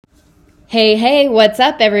Hey, what's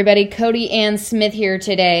up, everybody? Cody Ann Smith here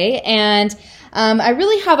today. And I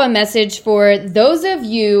really have a message for those of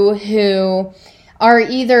you who are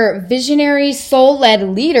either visionary, soul-led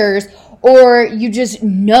leaders, or you just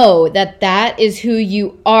know that that is who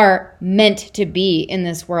you are meant to be in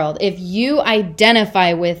this world. If you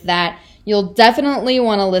identify with that, you'll definitely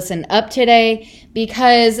want to listen up today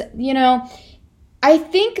because, I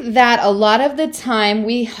think that a lot of the time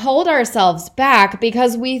we hold ourselves back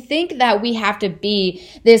because we think that we have to be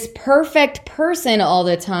this perfect person all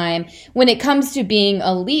the time when it comes to being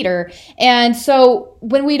a leader. And so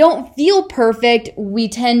when we don't feel perfect, we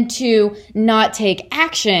tend to not take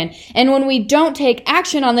action. And when we don't take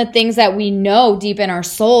action on the things that we know deep in our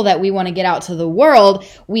soul that we want to get out to the world,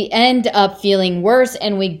 we end up feeling worse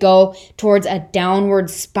and we go towards a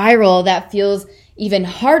downward spiral that feels even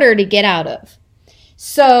harder to get out of.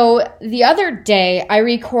 So the other day, I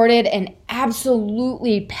recorded an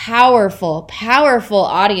absolutely powerful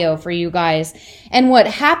audio for you guys. And what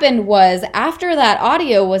happened was after that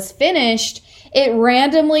audio was finished, it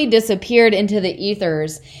randomly disappeared into the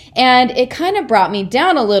ethers. And it kind of brought me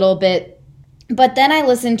down a little bit. But then I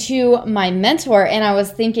listened to my mentor and I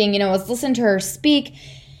was thinking, I was listening to her speak.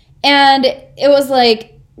 And it was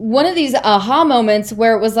like one of these aha moments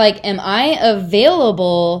where it was like, am I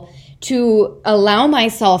available to allow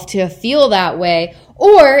myself to feel that way?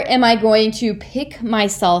 Or am I going to pick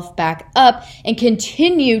myself back up and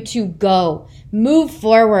continue to move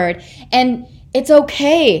forward? And it's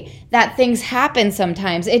okay that things happen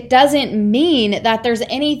sometimes. It doesn't mean that there's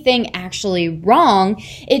anything actually wrong.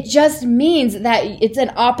 It just means that it's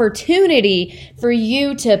an opportunity for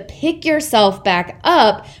you to pick yourself back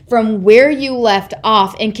up from where you left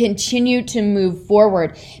off and continue to move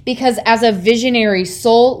forward. Because as a visionary,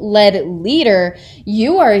 soul-led leader,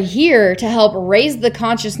 you are here to help raise the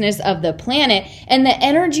consciousness of the planet. And the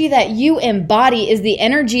energy that you embody is the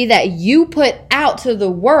energy that you put out to the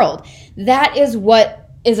world. That is what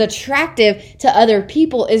is attractive to other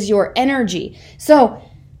people, is your energy. So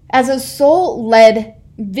as a soul-led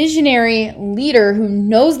visionary leader who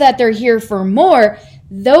knows that they're here for more,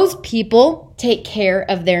 those people take care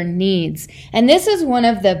of their needs. And this is one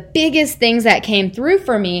of the biggest things that came through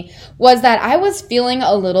for me, was that I was feeling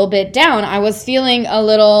a little bit down. I was feeling a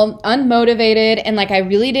little unmotivated and like I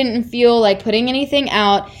really didn't feel like putting anything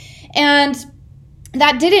out. And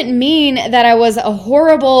that didn't mean that I was a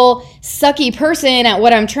horrible, sucky person at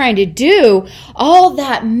what I'm trying to do. All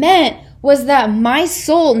that meant was that my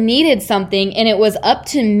soul needed something, and it was up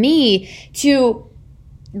to me to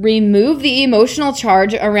remove the emotional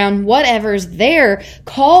charge around whatever's there,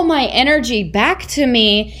 call my energy back to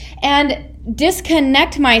me, and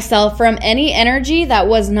disconnect myself from any energy that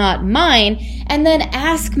was not mine, and then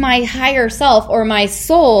ask my higher self or my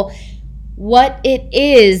soul what it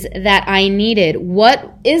is that I needed.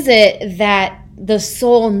 What is it that the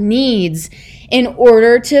soul needs in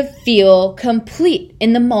order to feel complete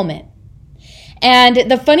in the moment? And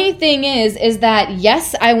the funny thing is that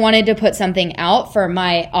yes, I wanted to put something out for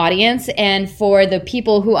my audience and for the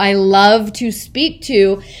people who I love to speak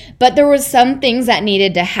to, but there was some things that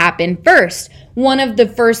needed to happen first. One of the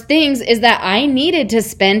first things is that I needed to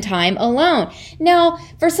spend time alone. Now,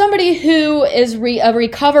 for somebody who is a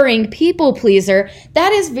recovering people pleaser,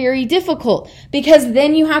 that is very difficult because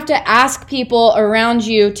then you have to ask people around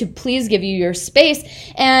you to please give you your space.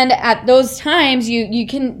 And at those times,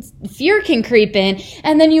 fear can creep in,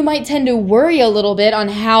 and then you might tend to worry a little bit on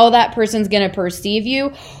how that person's going to perceive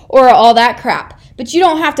you or all that crap. But you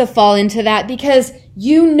don't have to fall into that because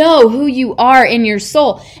you know who you are in your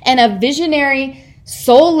soul. And a visionary,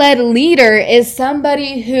 soul-led leader is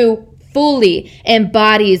somebody who fully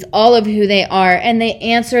embodies all of who they are, and they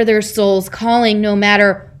answer their soul's calling no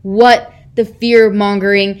matter what the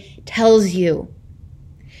fear-mongering tells you.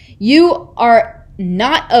 You are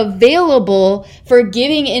not available for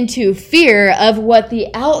giving into fear of what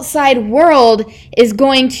the outside world is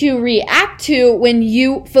going to react to when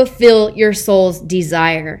you fulfill your soul's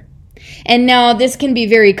desire. And now this can be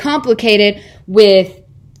very complicated with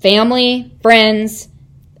family, friends,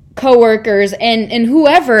 coworkers, and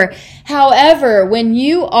whoever. However, when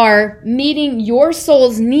you are meeting your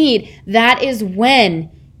soul's need, that is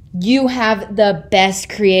when you have the best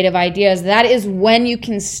creative ideas. That is when you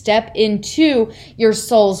can step into your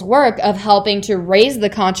soul's work of helping to raise the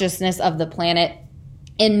consciousness of the planet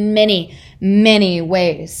in many, many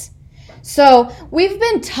ways. So we've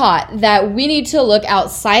been taught that we need to look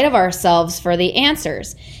outside of ourselves for the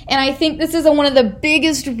answers. And I think this is one of the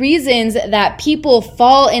biggest reasons that people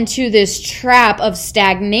fall into this trap of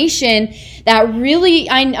stagnation that really,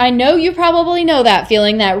 I know you probably know that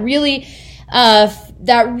feeling, that really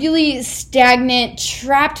that really stagnant,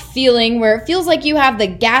 trapped feeling where it feels like you have the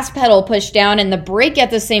gas pedal pushed down and the brake at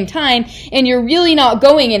the same time, and you're really not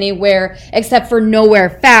going anywhere except for nowhere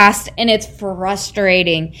fast, and it's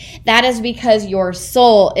frustrating. That is because your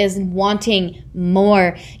soul is wanting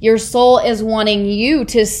more. Your soul is wanting you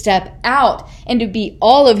to step out and to be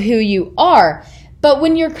all of who you are. But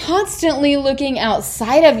when you're constantly looking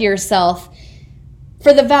outside of yourself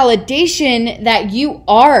for the validation that you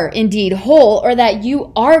are indeed whole, or that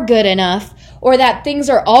you are good enough, or that things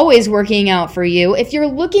are always working out for you, if you're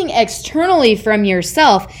looking externally from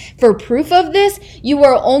yourself for proof of this, you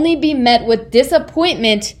will only be met with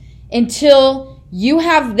disappointment until you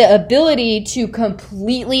have the ability to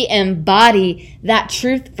completely embody that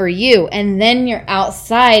truth for you. And then your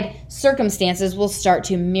outside circumstances will start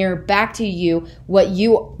to mirror back to you what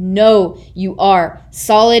you know you are,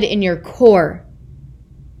 solid in your core.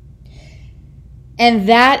 And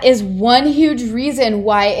that is one huge reason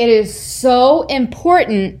why it is so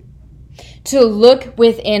important to look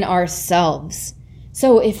within ourselves.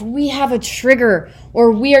 So if we have a trigger,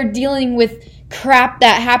 or we are dealing with crap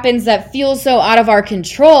that happens that feels so out of our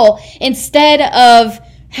control, instead of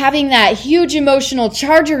having that huge emotional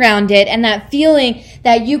charge around it and that feeling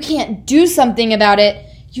that you can't do something about it,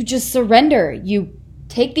 you just surrender. You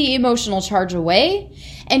take the emotional charge away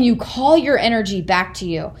and you call your energy back to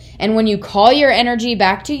you. And when you call your energy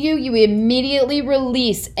back to you, you immediately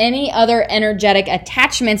release any other energetic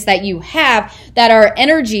attachments that you have that are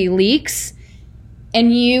energy leaks,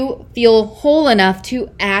 and you feel whole enough to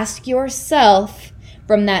ask yourself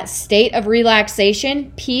from that state of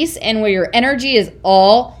relaxation, peace, and where your energy is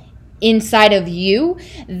all inside of you.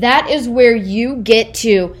 That is where you get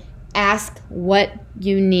to ask what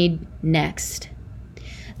you need next.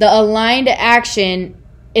 The aligned action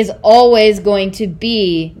is always going to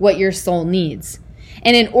be what your soul needs.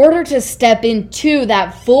 And in order to step into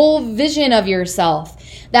that full vision of yourself,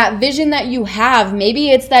 that vision that you have, maybe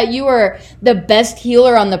it's that you are the best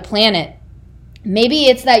healer on the planet. Maybe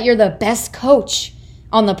it's that you're the best coach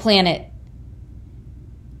on the planet.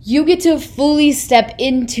 You get to fully step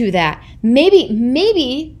into that. Maybe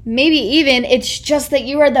even it's just that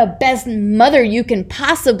you are the best mother you can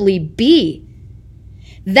possibly be.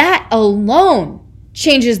 That alone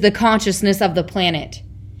changes the consciousness of the planet.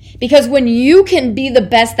 Because when you can be the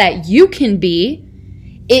best that you can be,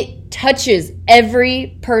 it touches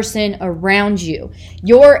every person around you.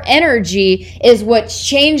 Your energy is what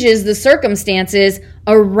changes the circumstances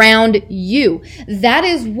around you. That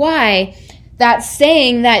is why that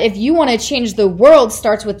saying that if you want to change the world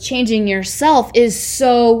starts with changing yourself is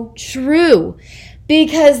so true.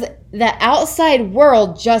 Because the outside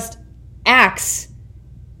world just acts.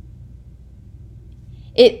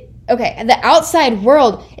 The outside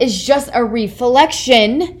world is just a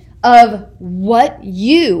reflection of what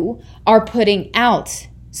you are putting out.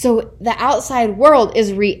 So the outside world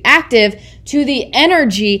is reactive to the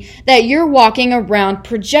energy that you're walking around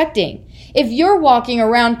projecting. If you're walking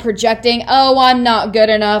around projecting, oh, I'm not good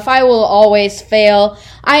enough, I will always fail,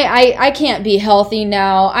 I can't be healthy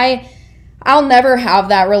now, I'll never have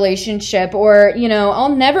that relationship, or,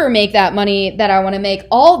 I'll never make that money that I want to make.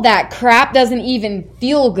 All that crap doesn't even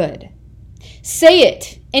feel good. Say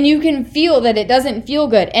it, and you can feel that it doesn't feel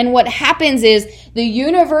good. And what happens is the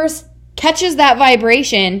universe catches that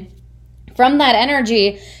vibration from that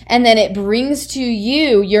energy, and then it brings to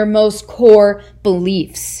you your most core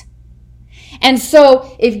beliefs. And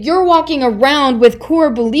so if you're walking around with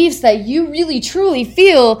core beliefs that you really truly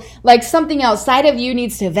feel like something outside of you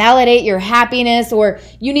needs to validate your happiness, or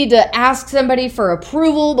you need to ask somebody for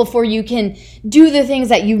approval before you can do the things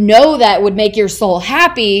that you know that would make your soul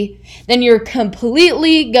happy, then you're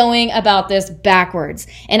completely going about this backwards.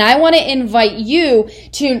 And I want to invite you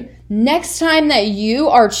to, next time that you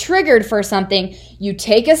are triggered for something, you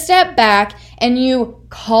take a step back and you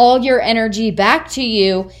call your energy back to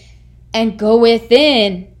you and go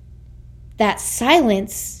within that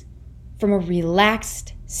silence from a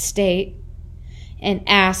relaxed state and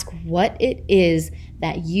ask what it is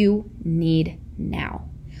that you need now.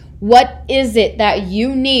 What is it that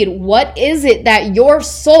you need? What is it that your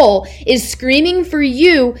soul is screaming for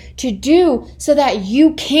you to do so that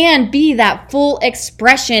you can be that full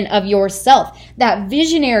expression of yourself? That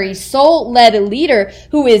visionary, soul-led leader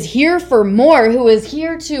who is here for more, who is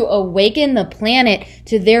here to awaken the planet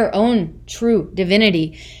to their own true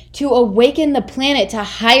divinity, to awaken the planet to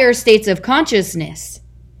higher states of consciousness.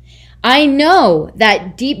 I know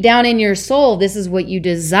that deep down in your soul, this is what you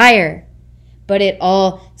desire. But it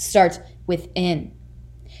all starts within.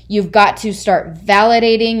 You've got to start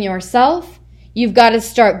validating yourself. You've got to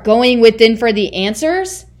start going within for the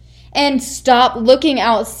answers. and stop looking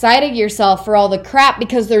outside of yourself for all the crap,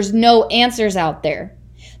 because there's no answers out there.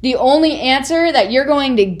 The only answer that you're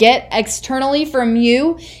going to get externally from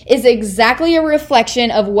you is exactly a reflection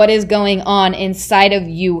of what is going on inside of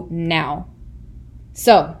you now.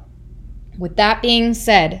 So, with that being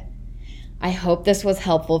said, I hope this was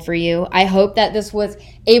helpful for you. I hope that this was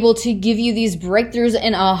able to give you these breakthroughs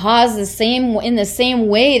and ahas in the same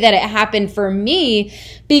way that it happened for me,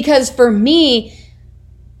 because for me,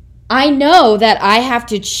 I know that I have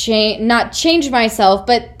to not change myself,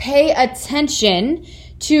 but pay attention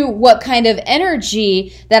to what kind of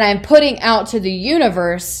energy that I'm putting out to the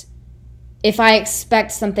universe if I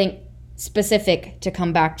expect something specific to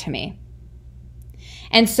come back to me.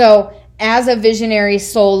 And so, as a visionary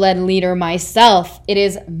soul-led leader myself, it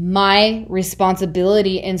is my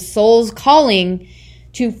responsibility and soul's calling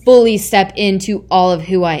to fully step into all of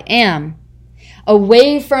who I am.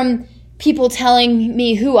 Away from people telling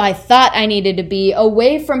me who I thought I needed to be,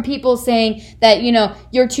 away from people saying that,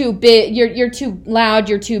 you're too big, you're too loud,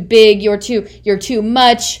 you're too big, you're too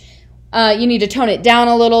much, you need to tone it down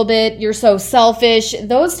a little bit, you're so selfish.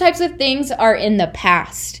 Those types of things are in the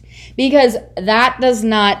past, because that does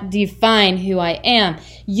not define who I am.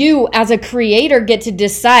 You, as a creator, get to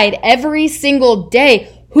decide every single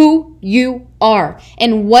day who you are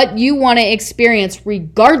and what you want to experience,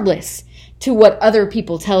 regardless to what other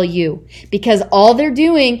people tell you, because all they're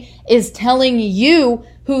doing is telling you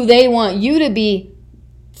who they want you to be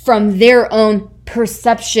from their own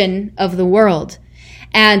perception of the world.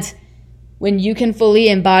 And when you can fully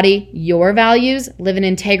embody your values, live in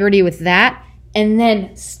integrity with that, and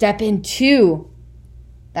then step into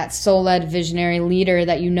that soul-led visionary leader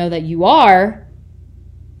that you know that you are,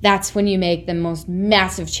 that's when you make the most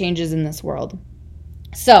massive changes in this world.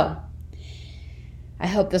 So, I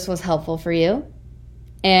hope this was helpful for you.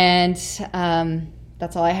 And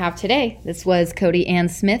that's all I have today. This was Cody Ann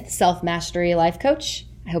Smith, Self Mastery Life Coach.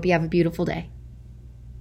 I hope you have a beautiful day.